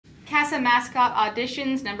CASA Mascot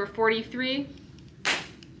Auditions, number 43.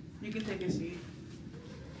 You can take a seat.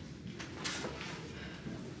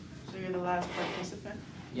 So you're the last participant?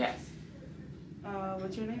 Yes.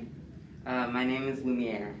 What's your name? My name is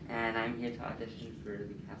Lumiere, and I'm here to audition for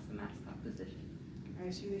the CASA mascot position. I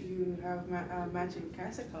see that you have matching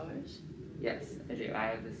CASA colors. Yes, I do. I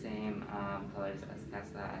have the same colors as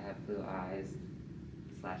CASA. I have blue eyes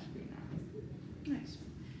 / green eyes. Nice.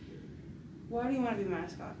 Why do you want to be the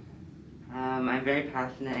mascot? I'm very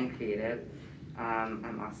passionate and creative.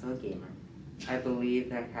 I'm also a gamer. I believe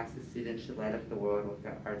that CASA students should light up the world with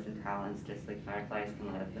their arts and talents, just like fireflies can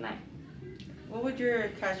light up the night. What would your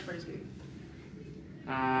catchphrase be?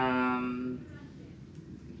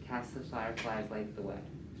 CASA fireflies light the way.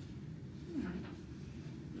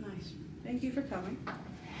 Nice. Thank you for coming.